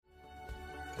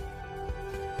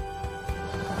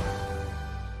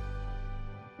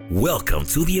Welcome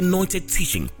to the anointed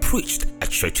teaching preached at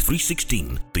Church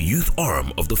 316, the youth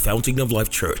arm of the Fountain of Life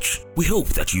Church. We hope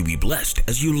that you be blessed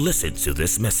as you listen to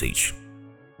this message.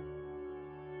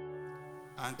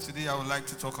 And today I would like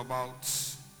to talk about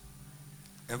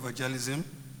evangelism,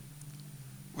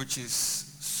 which is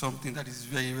something that is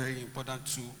very, very important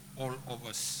to all of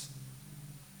us.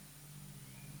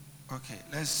 Okay,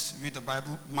 let's read the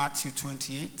Bible, Matthew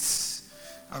 28.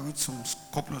 I'll read some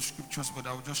couple of scriptures, but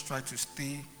I'll just try to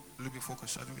stay a little bit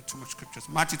focused. I don't read too much scriptures.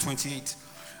 Matthew 28.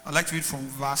 I'd like to read from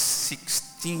verse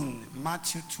 16.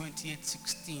 Matthew 28,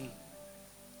 16.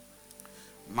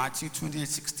 Matthew 28,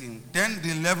 16. Then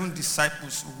the 11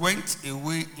 disciples went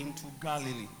away into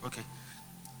Galilee. Okay.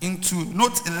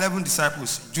 Not 11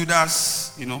 disciples.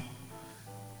 Judas,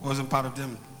 wasn't part of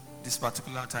them this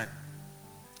particular time.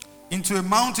 Into a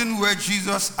mountain where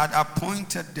Jesus had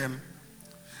appointed them.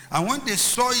 And when they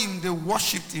saw him, they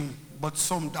worshipped him, but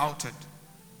some doubted.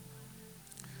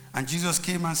 And Jesus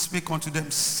came and spake unto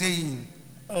them, saying,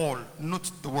 all,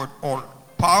 note the word all,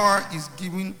 power is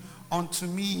given unto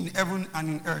me in heaven and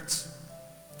in earth.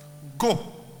 Go,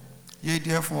 ye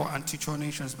therefore, and teach all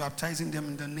nations, baptizing them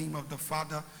in the name of the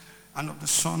Father, and of the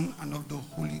Son, and of the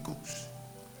Holy Ghost,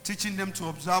 teaching them to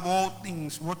observe all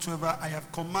things whatsoever I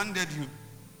have commanded you.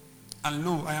 And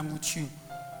lo, I am with you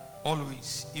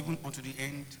always, even unto the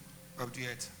end of the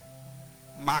earth.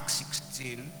 Mark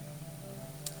 16.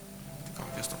 I think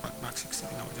I'll just stop at Mark 16.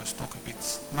 I'll just talk a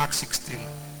bit. Mark 16.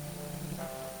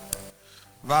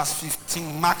 Verse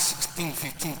 15. Mark 16,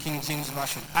 15, King James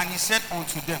Version. And he said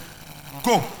unto them,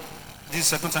 go. This is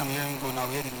the second time we're hearing go. Now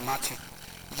we're hearing in Matthew.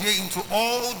 Yea, into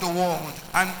all the world,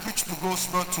 and preach the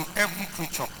gospel to every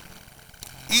creature.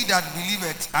 He that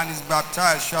believeth and is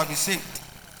baptized shall be saved,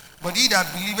 but he that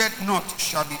believeth not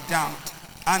shall be damned.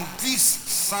 And these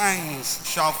signs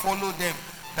shall follow them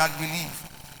that believe.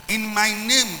 In my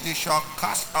name they shall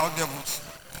cast out devils.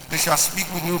 They shall speak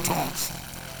with new tongues.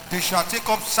 They shall take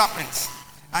up serpents.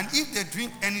 And if they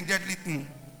drink any deadly thing,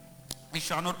 it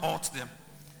shall not hurt them.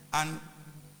 And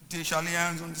they shall lay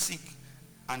hands on the sick,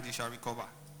 and they shall recover.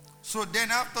 So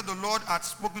then after the Lord had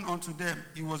spoken unto them,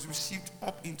 he was received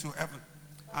up into heaven,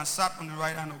 and sat on the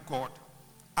right hand of God.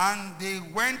 And they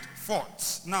went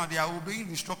forth. Now they are obeying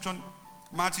the instruction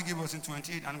Matthew gave us in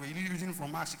 28, and we're reading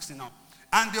from Mark 16 now.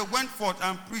 And they went forth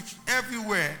and preached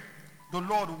everywhere, the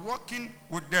Lord working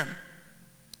with them,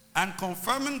 and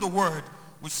confirming the word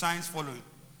with signs following.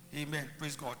 Amen.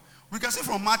 Praise God. We can see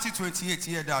from Matthew 28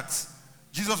 here that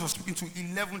Jesus was speaking to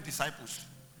 11 disciples.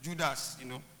 Judas,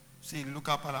 say, look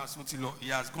up at us, he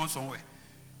has gone somewhere.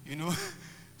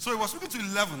 So he was speaking to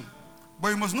 11. But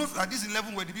you must note that these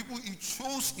 11 were the people he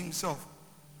chose himself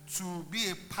to be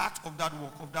a part of that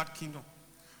work, of that kingdom.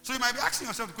 So you might be asking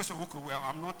yourself the question, okay, well,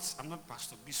 I'm not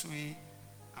Pastor Bisui,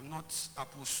 I'm not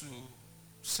Apostle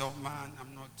Selman,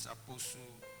 I'm not Apostle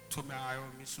Tome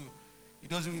Ayomi, so it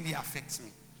doesn't really affect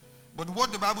me. But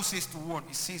what the Bible says to one,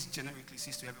 it says generically, it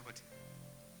says to everybody.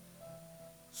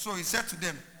 So he said to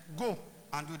them, go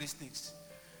and do these things.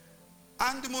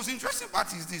 And the most interesting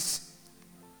part is this.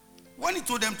 When he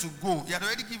told them to go, he had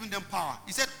already given them power.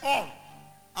 He said all.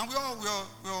 And we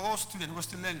were all students. We're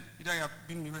still learning. Either you have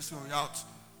been in university or you're out.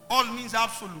 All means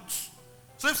absolute.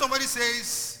 So if somebody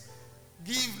says,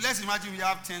 let's imagine we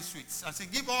have 10 sweets. And say,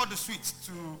 give all the sweets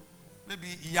to maybe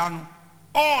Iyanu.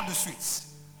 All the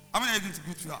sweets. How many are you going to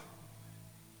give to her?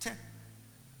 10.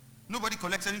 Nobody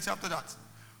collects anything after that.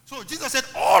 So Jesus said,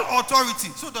 all authority.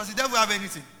 So does the devil have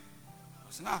anything?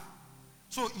 That's enough.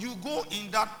 So you go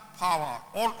in that power,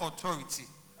 all authority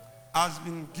has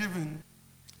been given.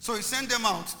 So he sent them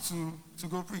out to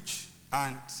go preach.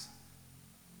 And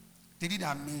they did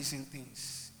amazing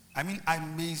things. I mean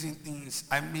amazing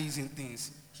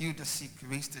things. Heal the sick,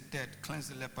 raise the dead, cleanse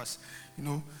the lepers.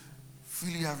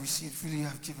 Freely have received, freely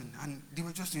have given. And they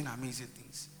were just doing amazing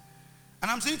things.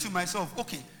 And I'm saying to myself,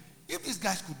 okay, if these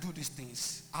guys could do these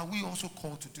things, are we also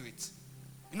called to do it?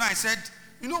 I said,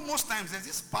 most times there's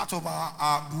this part of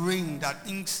our brain that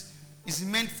thinks is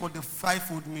meant for the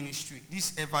fivefold ministry.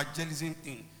 This evangelism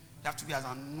thing. You have to be as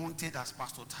anointed as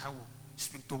Pastor Taiwo.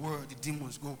 Speak the word, the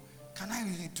demons go. Can I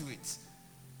really do it?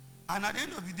 And at the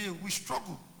end of the day, we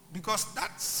struggle because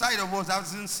that side of us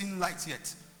hasn't seen light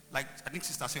yet. Like I think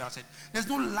Sister Sarah said, there's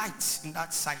no light in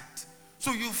that side.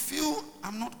 So you feel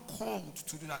I'm not called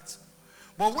to do that.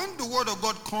 But when the word of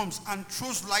God comes and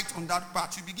throws light on that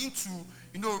part, you begin to,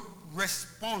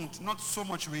 respond, not so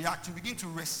much react. You begin to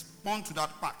respond to that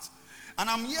part. And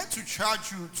I'm here to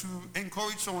charge you, to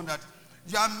encourage someone that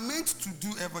you are meant to do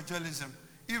evangelism,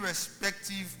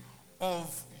 irrespective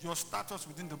of your status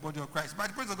within the body of Christ. By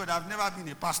the praise of God, I've never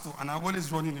been a pastor and I'm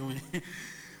always running away.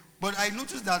 But I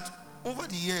noticed that over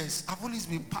the years, I've always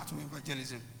been part of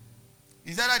evangelism.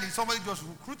 Is that somebody just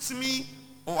recruits me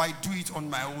or I do it on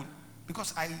my own?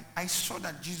 Because I saw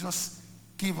that Jesus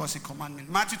gave us a commandment.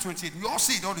 Matthew 28, we all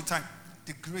say it all the time,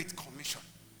 the Great Commission.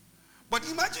 But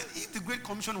imagine if the Great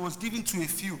Commission was given to a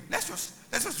few. Let's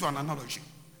just do an analogy.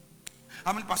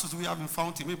 How many pastors do we have in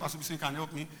Fountain? Maybe Pastor Bisi can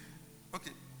help me.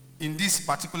 Okay, in this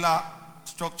particular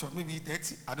structure, maybe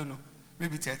 30, I don't know,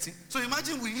 maybe 30. So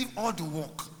imagine we leave all the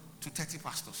work to 30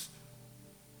 pastors.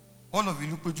 All of you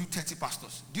look at you 30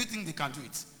 pastors. Do you think they can do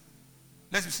it?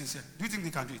 Let's be sincere. Do you think they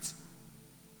can do it?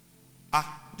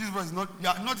 This was not, you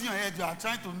are nodding your head, you are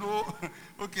trying to know.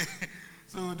 Okay,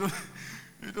 so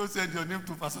you don't send your name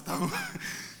to Pastor Taro.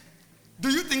 Do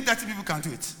you think 30 people can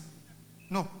do it?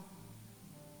 No.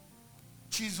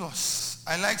 Jesus,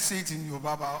 I like saying it in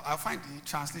Yoruba, but I'll find the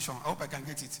translation. I hope I can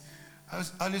get it. I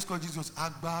always call Jesus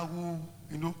Agbawo,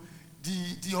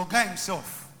 the Oga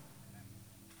himself.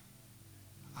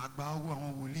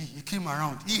 He came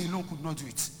around. He alone could not do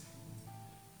it.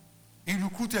 He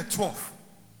recruited 12.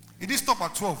 He didn't stop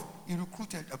at 12. He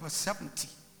recruited about 70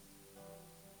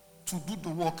 to do the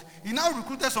work. He now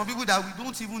recruited some people that we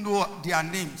don't even know their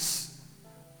names.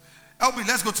 LB,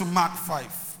 let's go to Mark 5.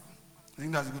 I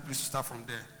think that's a good place to start from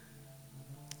there.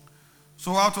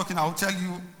 So while talking, I'll tell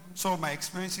you some of my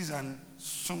experiences and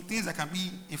some things that can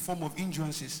be a form of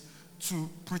hindrances to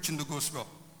preaching the gospel.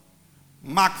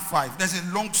 Mark 5. There's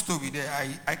a long story there.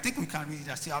 I think we can read it.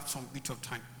 I still have some bit of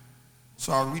time.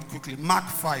 So I'll read quickly. Mark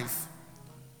 5.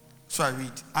 So I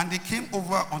read. And they came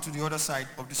over onto the other side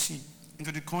of the sea,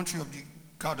 into the country of the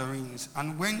Gadarenes.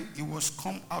 And when he was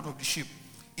come out of the ship,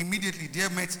 immediately there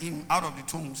met him out of the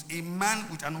tombs a man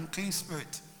with an unclean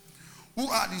spirit, who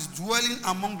had his dwelling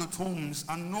among the tombs,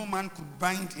 and no man could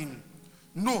bind him.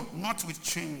 No, not with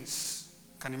chains.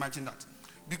 Can you imagine that?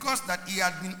 Because that he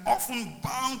had been often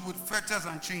bound with fetters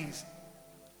and chains.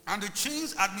 And the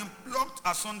chains had been plucked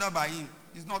asunder by him.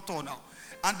 He's not tall now.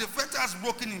 And the fetters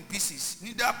broken in pieces.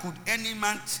 Neither could any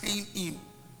man tame him.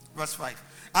 Verse 5.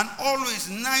 And always,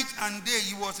 night and day,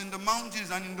 he was in the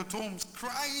mountains and in the tombs,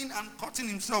 crying and cutting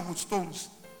himself with stones.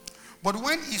 But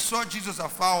when he saw Jesus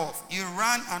afar off, he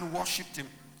ran and worshipped him,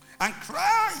 and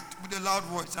cried with a loud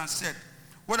voice and said,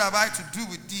 What have I to do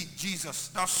with thee, Jesus,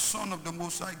 thou Son of the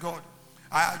Most High God?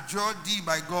 I adjure thee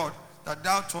by God, that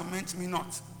thou torment me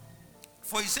not.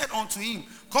 For he said unto him,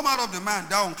 Come out of the man,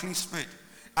 thou unclean spirit.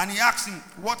 And he asked him,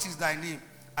 What is thy name?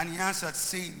 And he answered,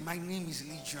 saying, My name is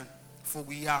Legion, for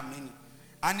we are many.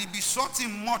 And he besought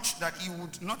him much that he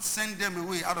would not send them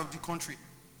away out of the country.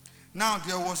 Now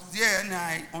there was there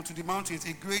nigh unto the mountains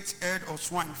a great herd of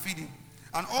swine feeding.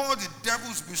 And all the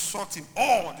devils besought him,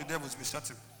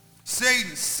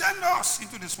 saying, Send us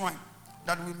into the swine,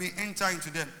 that we may enter into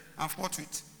them. And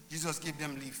forthwith Jesus gave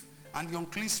them leave. And the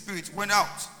unclean spirit went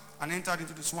out and entered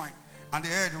into the swine. And the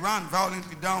herd ran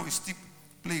violently down a steep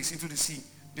place into the sea.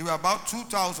 They were about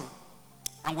 2,000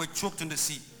 and were choked in the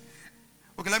sea.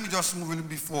 Okay, let me just move a little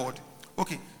bit forward.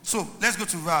 Okay, so let's go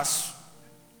to verse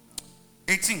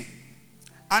 18.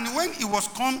 And when he was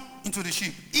come into the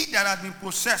ship, he that had been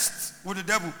possessed with the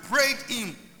devil prayed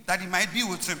him that he might be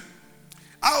with him.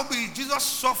 Howbeit Jesus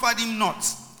suffered him not,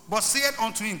 but said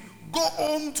unto him, Go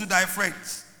home to thy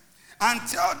friends, and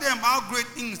tell them how great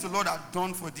things the Lord hath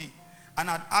done for thee, and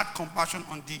had had compassion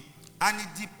on thee. And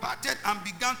he departed and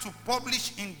began to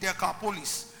publish in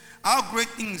Decapolis how great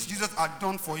things Jesus had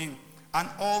done for him. And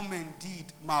all men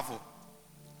did marvel.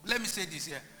 Let me say this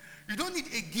here. You don't need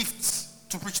a gift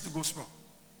to preach the gospel.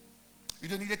 You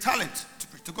don't need a talent to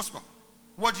preach the gospel.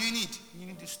 What do you need? You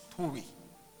need a story.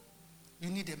 You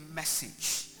need a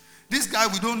message. This guy,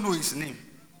 we don't know his name.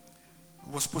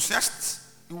 He was possessed.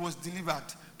 He was delivered.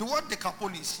 The word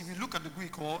Decapolis, if you look at the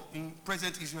Greek or in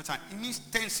present Israel time, it means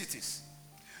 10 cities.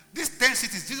 These 10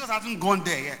 cities, Jesus hasn't gone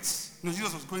there yet.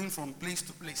 Jesus was going from place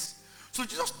to place. So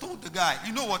Jesus told the guy,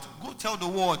 you know what, go tell the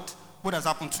world what has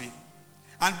happened to him.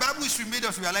 And Bible history made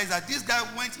us realize that this guy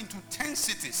went into 10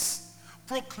 cities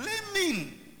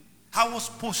proclaiming how was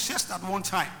possessed at one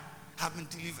time, have been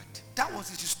delivered. That was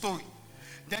his story.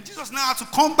 Then Jesus now had to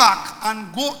come back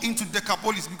and go into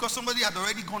Decapolis because somebody had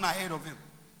already gone ahead of him.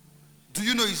 Do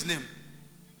you know his name?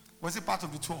 Was he part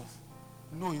of the 12?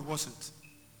 No, he wasn't.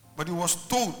 But he was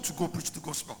told to go preach the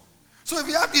gospel. So if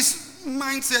you have this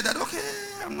mindset that, okay,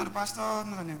 I'm not a pastor,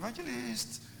 I'm not an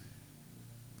evangelist,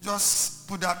 just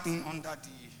put that thing under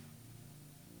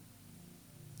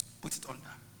put it under.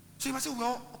 So you might say,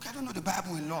 well, okay, I don't know the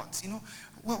Bible a lot.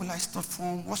 Where will I start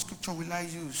from? What scripture will I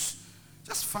use?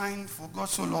 Just find, for God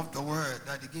so loved the world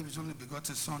that he gave his only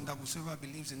begotten son, that whosoever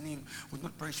believes in him will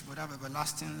not perish but have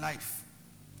everlasting life.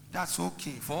 That's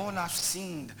okay. For all have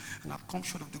sinned and have come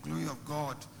short of the glory of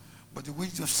God. But the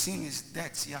wages of sin is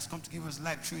death. He has come to give us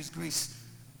life through his grace.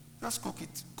 Just quote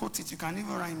it. You can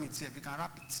even rhyme it. You can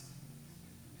rap it.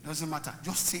 It doesn't matter.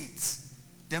 Just say it.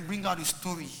 Then bring out a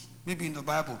story, maybe in the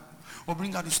Bible. Or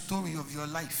bring out the story of your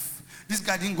life. This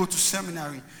guy didn't go to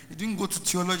seminary. He didn't go to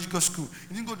theological school.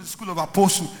 He didn't go to the school of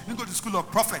apostle. He didn't go to the school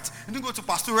of prophet. He didn't go to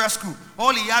pastoral school.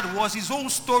 All he had was his own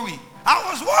story.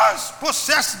 I was once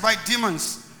possessed by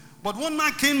demons. But one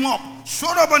man came up,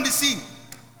 showed up on the scene,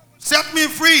 set me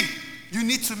free. You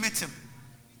need to meet him.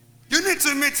 You need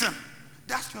to meet him.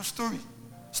 That's your story.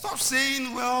 Stop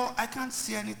saying, well, I can't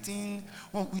see anything.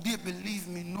 Well, will they believe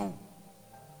me? No.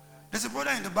 There's a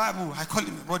brother in the Bible. I call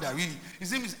him a brother, really.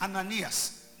 His name is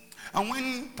Ananias. And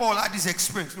when Paul had this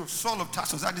experience, Saul of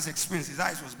Tarsus had this experience, his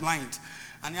eyes was blind.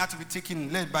 And he had to be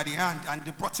led by the hand, and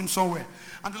they brought him somewhere.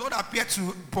 And the Lord appeared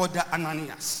to brother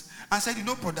Ananias and said,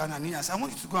 brother Ananias, I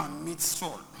want you to go and meet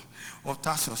Saul of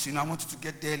Tarsus. I want you to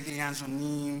get there, lay hands on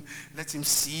him, let him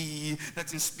see,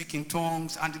 let him speak in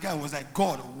tongues. And the guy was like,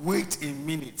 God, wait a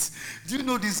minute. Do you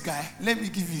know this guy? Let me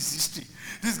give you his history.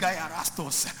 This guy harassed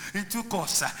us. He took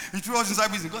us. He threw us inside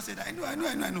prison. God said,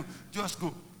 I know. Just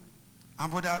go. And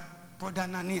brother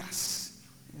Ananias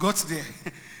got there.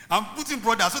 I'm putting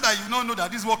brother so that you don't know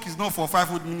that this work is not for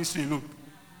fivefold ministry alone.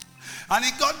 And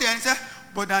he got there and said,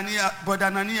 Brother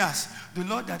Ananias, the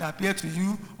Lord that appeared to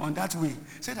you on that way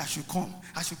said I should come.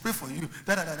 I should pray for you.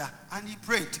 And he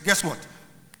prayed. Guess what?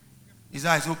 His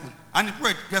eyes opened. And he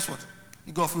prayed. Guess what?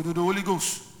 He got filled with the Holy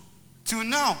Ghost. Till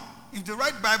now, if you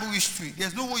write Bible history,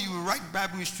 there's no way you will write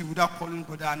Bible history without calling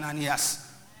Brother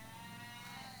Ananias.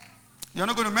 You're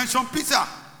not going to mention Peter,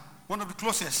 one of the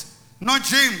closest. Not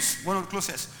James, one of the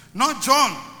closest. Not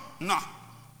John. No.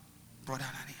 Brother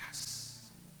Ananias.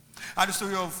 I had the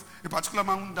story of a particular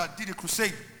man that did a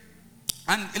crusade.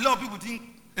 And a lot of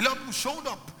people showed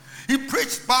up. He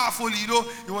preached powerfully,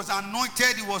 He was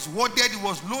anointed, he was worded, he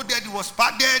was loaded, he was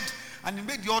padded. And he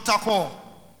made the altar call.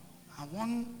 And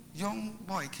one young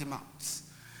boy came out.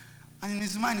 And in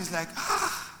his mind, he's like,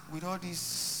 with all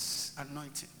this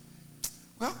anointing.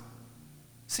 Well,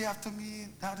 say after me,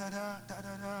 da da da da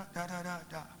da da da da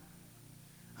da.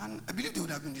 And I believe they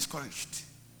would have been discouraged.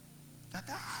 A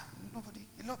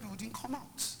lot of people didn't come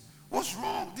out. What's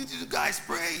wrong? Did you guys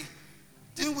pray?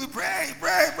 Didn't we pray?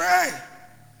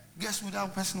 Guess who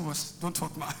that person was? Don't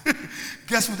talk, man.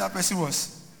 Guess who that person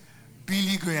was?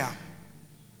 Billy Graham.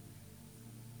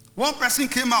 One person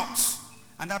came out,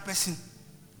 and that person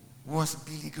was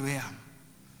Billy Graham.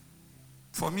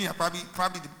 For me,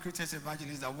 probably the greatest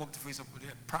evangelist that walked the face of the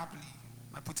earth. Probably.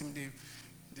 I put him in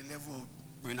the level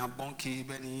of Brennan Bonke,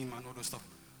 Benham, and all those stuff.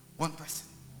 One person.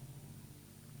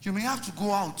 You may have to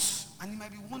go out, and it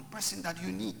might be one person that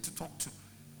you need to talk to.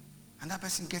 And that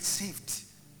person gets saved.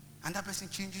 And that person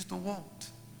changes the world.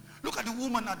 Look at the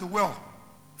woman at the well.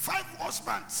 5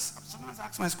 husbands. Someone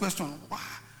asked me this question. Wow,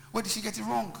 where did she get it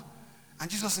wrong? And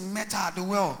Jesus met her at the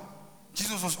well.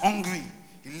 Jesus was hungry.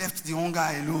 He left the hunger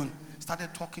alone.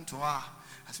 Started talking to her.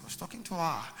 As he was talking to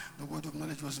her, the word of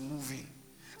knowledge was moving.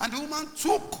 And the woman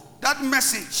took that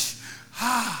message.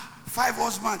 5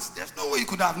 husbands. There's no way you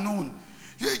could have known.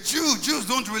 You're a Jew. Jews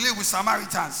don't relate with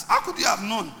Samaritans. How could you have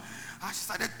known? And she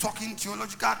started talking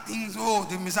theological things. Oh,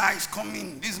 the Messiah is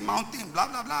coming. This mountain, blah,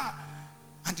 blah, blah.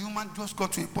 And the woman just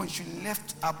got to a point. She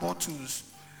left her bottles,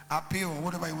 her pail, or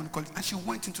whatever you want to call it. And she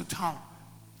went into town.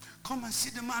 Come and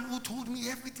see the man who told me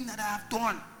everything that I have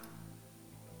done.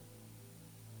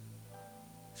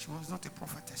 She was not a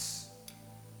prophetess.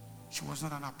 She was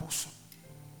not an apostle.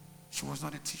 She was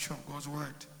not a teacher of God's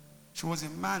word. She was a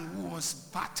man who was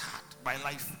battered by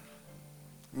life.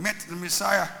 Met the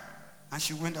Messiah. And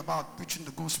she went about preaching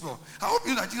the gospel. I hope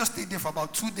you know that Jesus stayed there for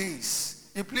about 2 days.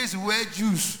 A place where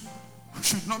Jews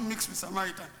should not mix with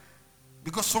Samaritans.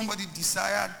 Because somebody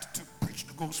desired to preach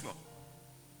the gospel.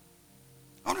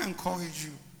 I want to encourage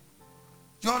you.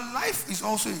 Your life is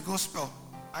also a gospel.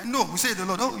 I know, we say the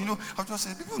Lord, I've just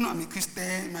said, people know I'm a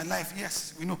Christian in my life.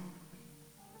 Yes, we know.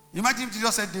 Imagine if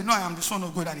Jesus said, they know I am the Son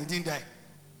of God and he didn't die.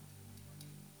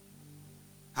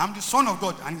 I'm the Son of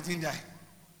God and he didn't die.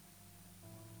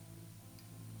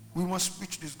 We must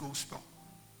preach this gospel.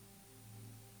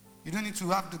 You don't need to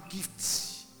have the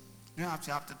gifts. You don't have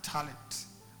to have the talent.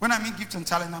 When I mean gift and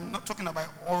talent, I'm not talking about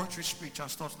oratory speech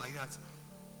and stuff like that.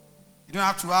 You don't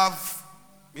have to have,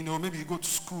 maybe you go to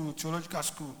school, theological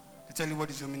school. They tell you what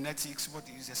is hermeneutics, what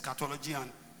is eschatology,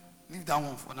 and leave that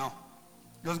one for now.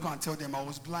 Just go and tell them I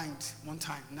was blind one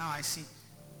time. Now I see.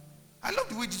 I love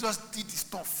the way Jesus did his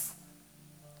stuff.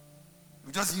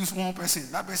 We just use one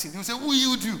person. That person, they'll say, who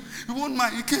healed you? You won't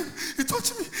mind. He came. He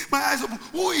touched me. My eyes open.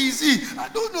 Who is he? I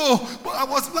don't know. But I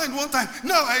was blind one time.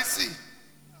 Now I see.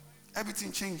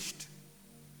 Everything changed.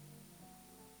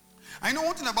 I know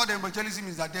one thing about the evangelism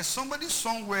is that there's somebody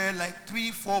somewhere like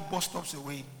 3-4 bus stops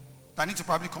away that needs to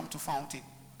probably come to Fountain.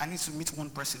 I need to meet one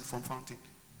person from Fountain.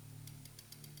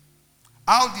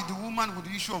 How did the woman with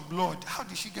the issue of blood, how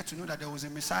did she get to know that there was a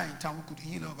Messiah in town who could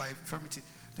heal her by infirmity?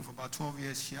 I think for about 12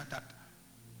 years she had that.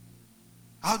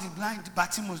 How did blind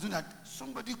Bartimaeus know that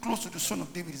somebody close to the Son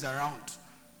of David is around?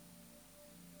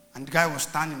 And the guy was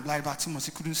standing, blind Bartimaeus,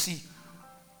 he couldn't see.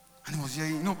 And he was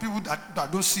hearing, people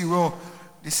that don't see well,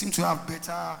 they seem to have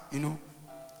better,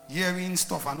 hearing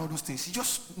stuff and all those things. He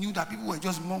just knew that people were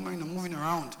just murmuring and moving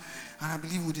around. And I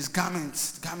believe with his garment,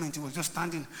 he was just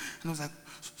standing. And I was like,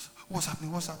 what's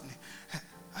happening? What's happening?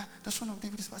 The Son of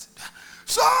David is passing.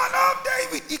 Son of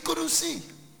David! He couldn't see.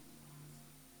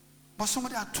 But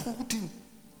somebody had told him,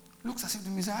 looks as if the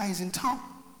Messiah is in town.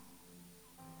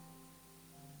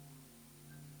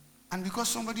 And because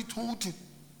somebody told him,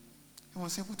 he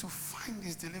was able to find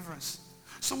his deliverance.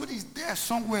 Somebody is there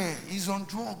somewhere. He's on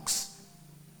drugs.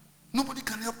 Nobody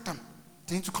can help them.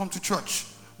 They need to come to church.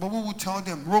 But we will tell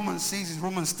them, Romans says in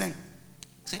Romans 10,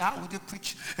 say, how would they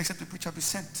preach except the preacher be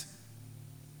sent?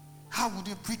 How would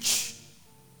they preach?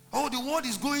 Oh, the world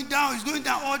is going down. It's going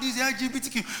down. All these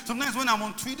LGBTQ. Sometimes when I'm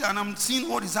on Twitter and I'm seeing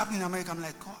what is happening in America, I'm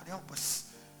like, God, help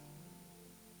us.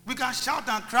 We can shout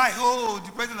and cry, oh,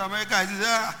 the president of America is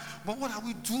there. But what are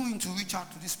we doing to reach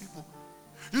out to these people?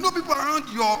 People around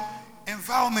your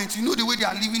environment, the way they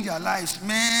are living their lives.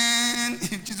 Man,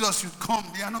 if Jesus should come,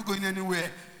 they are not going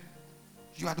anywhere.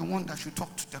 You are the one that should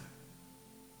talk to them.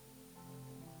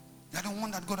 You are the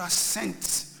one that God has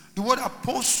sent. The word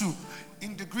apostle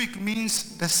in the Greek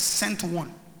means the sent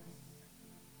one.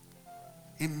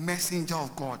 A messenger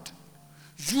of God.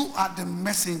 You are the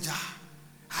messenger.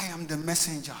 I am the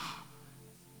messenger.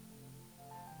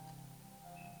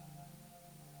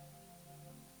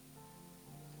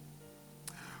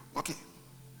 Okay.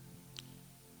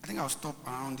 I think I'll stop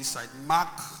around this side. I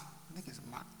think it's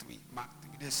Mark 3.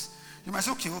 You might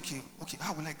say, okay.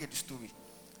 How will I get the story?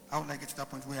 How will I get to that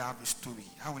point where I have a story?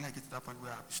 How will I get to that point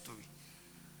where I have a story?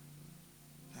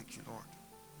 Thank you,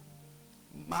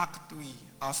 Lord. Mark 3.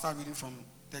 I'll start reading from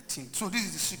 13. So this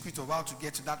is the secret of how to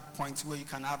get to that point where you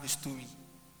can have a story.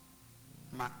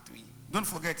 Mark 3. Don't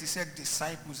forget, he said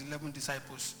disciples, 11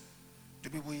 disciples. The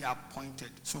people he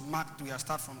appointed. So Mark 3, I'll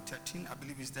start from 13, I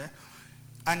believe is there.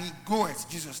 And he goeth,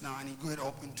 Jesus now, and he goeth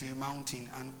up into a mountain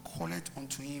and calleth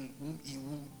unto him whom he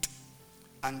would.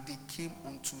 And they came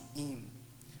unto him.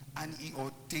 And he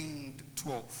ordained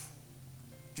 12.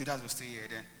 Judas was still here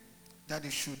then. That they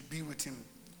should be with him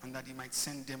and that he might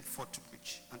send them forth to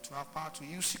preach and to have power to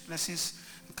heal sicknesses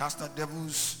and cast out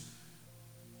devils.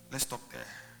 Let's stop there.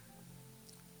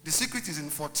 The secret is in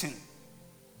 14.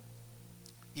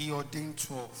 He ordained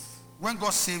 12. When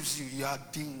God saves you, you're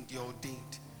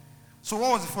ordained. So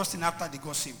what was the first thing after they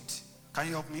got saved? Can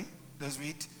you help me? Let's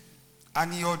read.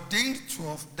 And he ordained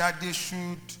 12 that they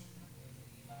should,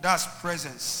 that's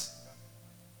presence.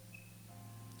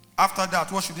 After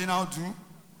that, what should they now do?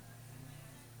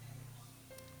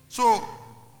 So,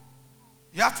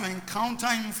 you have to encounter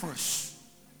him first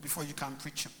before you can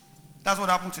preach him. That's what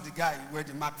happened to the guy who read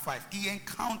in Mark 5. He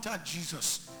encountered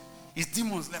Jesus. His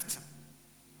demons left him.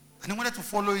 And he wanted to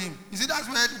follow him. You see, that's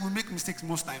where we make mistakes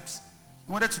most times.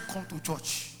 He wanted to come to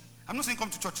church. I'm not saying come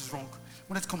to church is wrong. He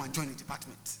wanted to come and join the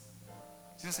department.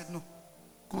 Jesus said, no.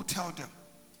 Go tell them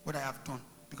what I have done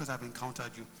because I've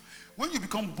encountered you. When you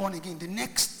become born again, the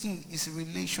next thing is a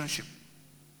relationship.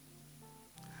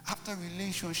 After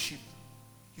relationship,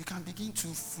 you can begin to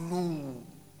flow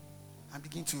and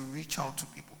begin to reach out to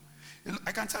people.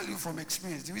 I can tell you from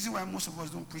experience, the reason why most of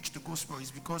us don't preach the gospel is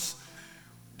because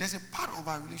there's a part of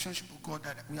our relationship with God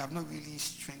that we have not really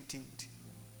strengthened.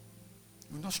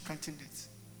 We've not strengthened it.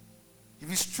 If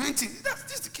you strengthen,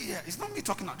 this is the key here. It's not me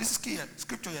talking now. This is key here,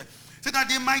 scripture here. So that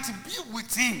they might be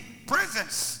with him,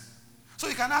 presence. So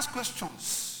you can ask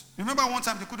questions. Remember one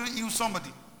time they couldn't heal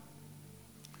somebody.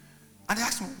 And they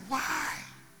asked me, why?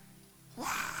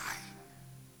 Why?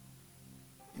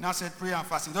 He now said prayer and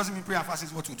fasting. It doesn't mean prayer and fasting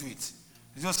is what will do it.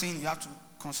 It's just saying you have to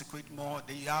consecrate more.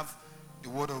 Then you have the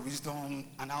word of wisdom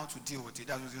and how to deal with it.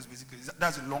 That was just basically,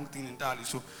 that's a long thing entirely.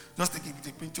 So just take it with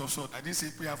a pinch of salt. I didn't say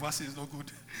prayer and fasting is not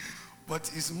good. But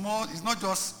it's not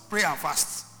just pray and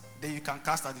fast. Then you can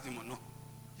cast out the demon. No.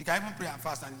 You can even pray and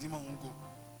fast and the demon won't go.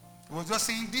 It was just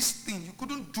saying this thing, you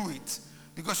couldn't do it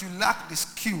because you lack the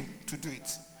skill to do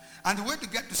it. And the way to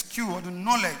get the skill or the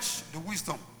knowledge, the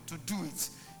wisdom to do it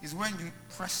is when you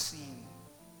press in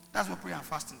That's what prayer and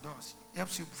fasting does. It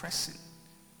helps you press in.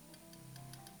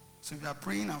 So if you are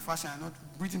praying and fasting and not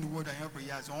reading the word and your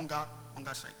prayer, it's hunger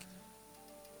strike.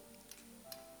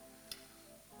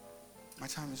 My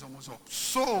time is almost up.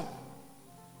 So,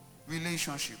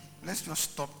 relationship. Let's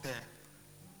just stop there.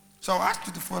 So I'll ask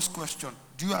you the first question.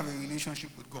 Do you have a relationship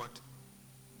with God?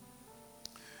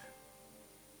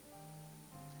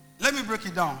 Let me break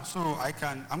it down so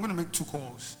I'm going to make 2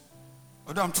 calls.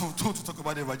 Although I'm told to talk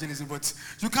about evangelism, but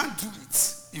you can't do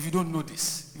it if you don't know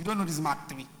this. If you don't know this Mark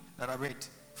 3 that I read,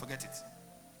 forget it.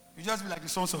 You just be like the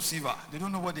sons of Siva. They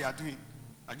don't know what they are doing.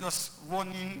 They're just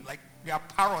running like they are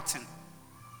parroting.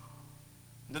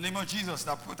 In the name of Jesus,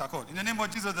 that protocol. In the name of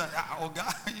Jesus,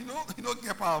 you don't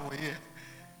get power over here.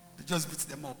 They just beat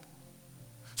them up.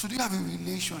 So do you have a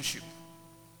relationship?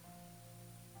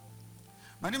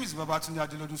 My name is Babatunde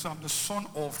Adelodun, so I'm the son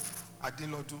of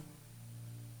Adelodun.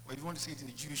 Or if you want to say it in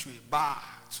the Jewish way,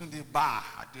 Tunde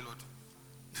Adelodun.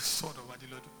 The son of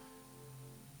Adelodun.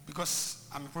 Because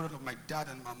I'm a product of my dad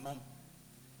and my mom.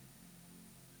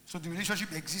 So the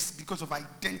relationship exists because of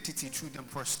identity through them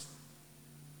first.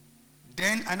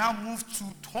 Then I now moved to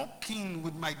talking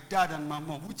with my dad and my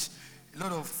mom, which a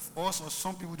lot of us or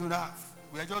some people don't have.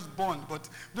 We are just born, but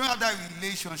we don't have that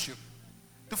relationship.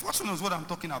 The first one is what I'm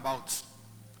talking about.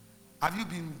 Have you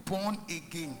been born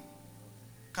again?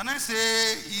 Can I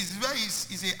say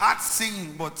it's a hard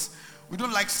saying, but we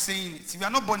don't like saying it. If you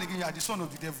are not born again, you are the son of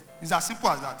the devil. It's as simple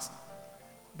as that.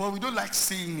 But we don't like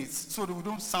saying it, so that we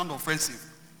don't sound offensive.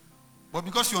 But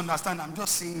because you understand, I'm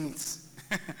just saying it.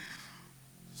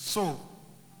 So,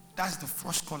 that's the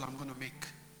first call I'm going to make.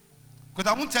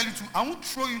 Because I won't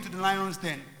throw you into the lion's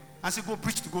den and say, go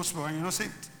preach the gospel and you're not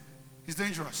saved. It's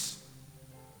dangerous.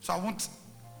 So I won't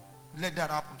let that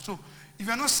happen. So, if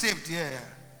you're not saved,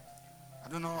 I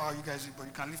don't know how you guys do, but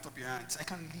you can lift up your hands. I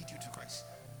can lead you to Christ.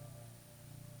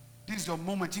 This is your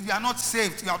moment. If you are not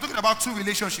saved, we are talking about 2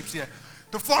 relationships here.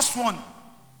 The first one,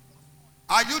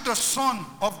 are you the son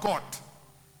of God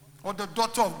or the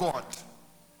daughter of God?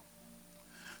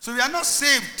 So if you are not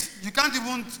saved, you can't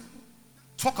even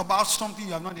talk about something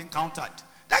you have not encountered.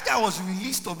 That guy was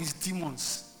released of his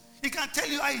demons. He can tell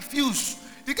you how he feels.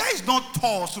 The guy is not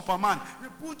tall, Superman. They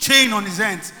put chain on his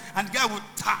hands and the guy would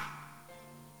tap.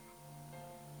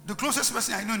 The closest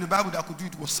person I know in the Bible that could do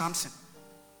it was Samson.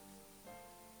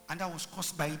 And that was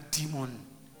caused by a demon.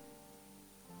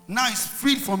 Now he's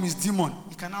freed from his demon.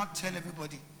 He can now tell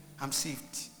everybody, I'm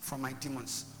saved from my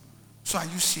demons. So are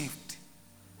you saved?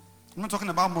 I'm not talking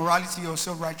about morality or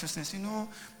self-righteousness.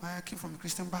 I came from a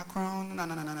Christian background. No.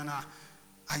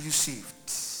 Are you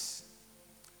saved?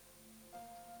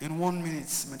 In 1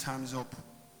 minute, my time is up.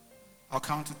 I'll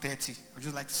count to 30. I'd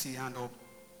just like to see your hand up.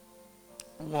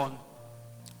 1,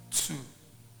 2,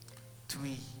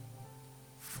 3,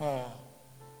 4,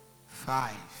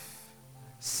 5,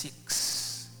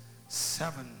 6,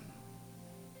 7,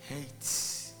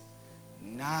 8,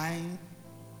 9,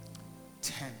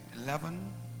 10, 11,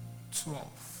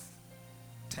 12,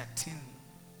 13,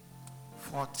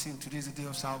 14. Today is the day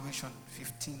of salvation.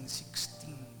 15,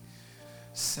 16,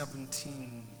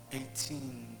 17,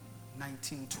 18,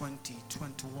 19, 20,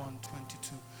 21,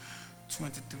 22,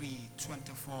 23,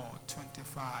 24,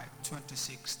 25,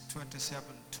 26, 27,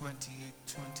 28,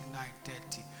 29,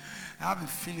 30. I have a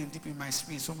feeling deep in my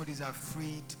spirit somebody's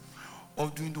afraid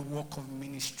of doing the work of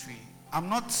ministry.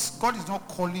 God is not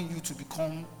calling you to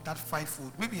become that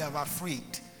fivefold. Maybe you are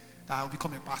afraid that I'll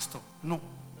become a pastor. No,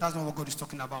 that's not what God is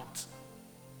talking about.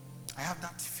 I have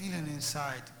that feeling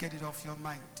inside. Get it off your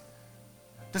mind.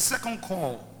 The second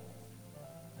call,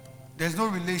 there's no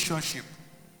relationship.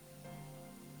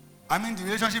 The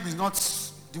relationship is not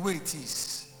the way it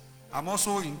is. I'm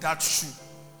also in that shoe.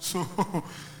 So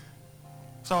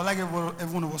I'd like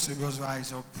everyone of us to just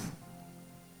rise up.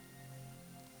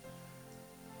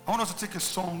 I want us to take a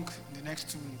song in the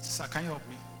next 2 minutes. Sir, can you help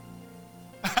me?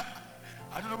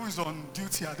 I don't know who is on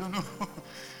duty. I don't know.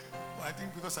 But I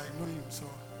think because I know him. So,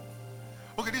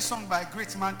 okay, this song by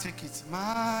Great Man, Take It. My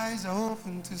eyes are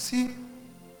open to see.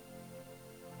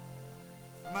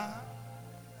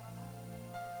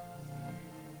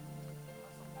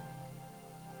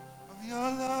 Of your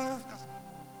love.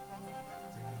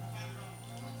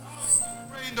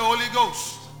 Pray in the Holy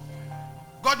Ghost.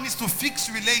 God needs to fix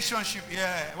relationship.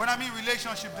 Yeah. When I mean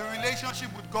relationship, the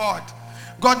relationship with God.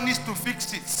 God needs to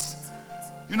fix it.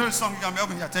 You know the song, you can help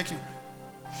me here. Thank you.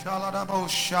 I want you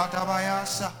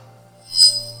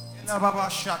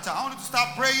to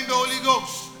start praying the Holy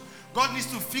Ghost. God needs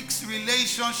to fix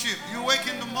relationship. You wake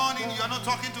in the morning, you are not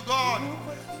talking to God.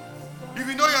 If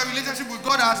you know your relationship with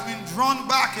God has been drawn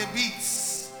back a bit,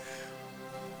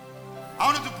 I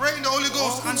want you to pray in the Holy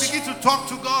Ghost and begin to talk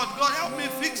to God. God, help me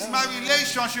fix my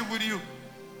relationship with you.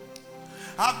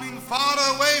 I've been far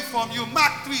away from you.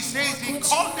 Mark 3 says he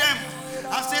called them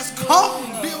and says, come,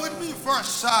 be with me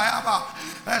first.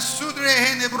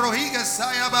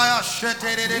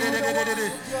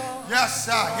 Yes,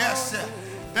 sir. Yes, sir.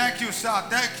 Thank you, sir.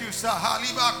 Thank you, sir.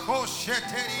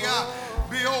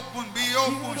 Be open, be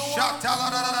open.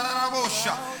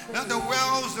 Let the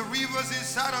wells, the rivers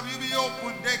inside of you be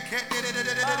open.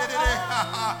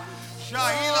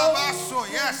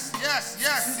 Yes, yes, yes,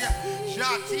 yes.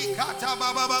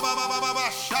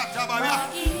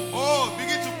 Oh,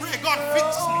 begin to pray. God,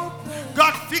 fix me.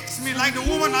 God, fix me like the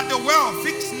woman at the well.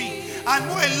 Fix me. I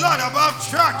know a lot about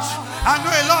church. I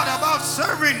know a lot about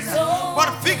serving.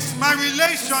 But fix my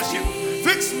relationship.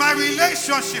 Fix my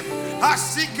relationship.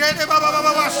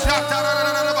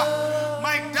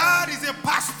 My dad is a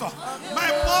pastor. My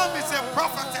mom is a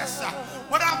prophetess.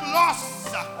 But I'm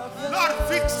lost. Lord,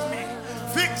 fix me.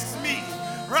 Fix me.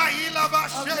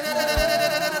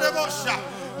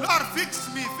 Lord, fix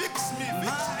me. Fix me.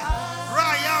 Fix me.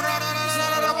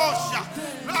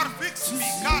 Lord, fix me.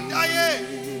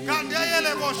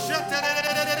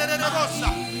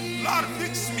 Lord,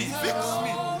 fix me. Fix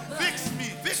me. Fix me.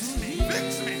 Fix me. Fix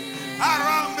me.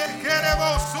 Arambe kerebo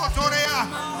sotorea.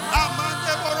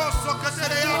 Amande boroso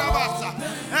katerea rabasa.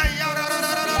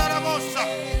 Eyararararabosa.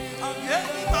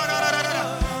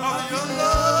 Of your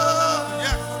love,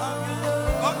 yes.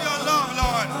 Of your love,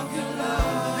 Lord.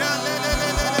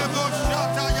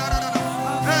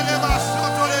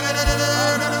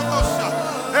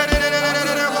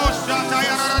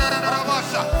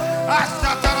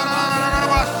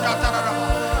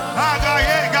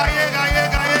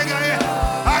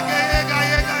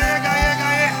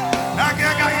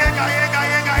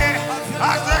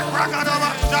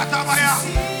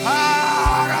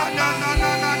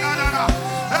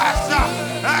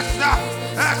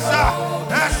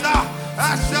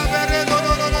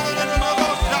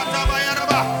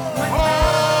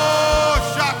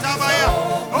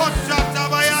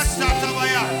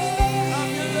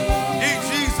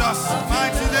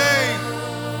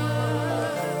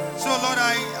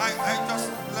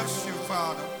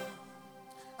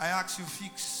 I ask you,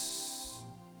 fix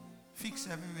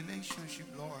every relationship,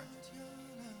 Lord,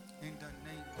 in the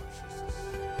name of Jesus.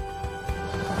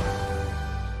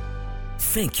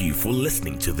 Thank you for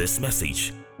listening to this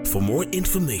message. For more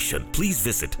information, please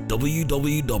visit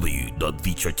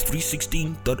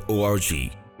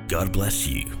www.thechurch316.org. God bless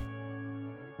you.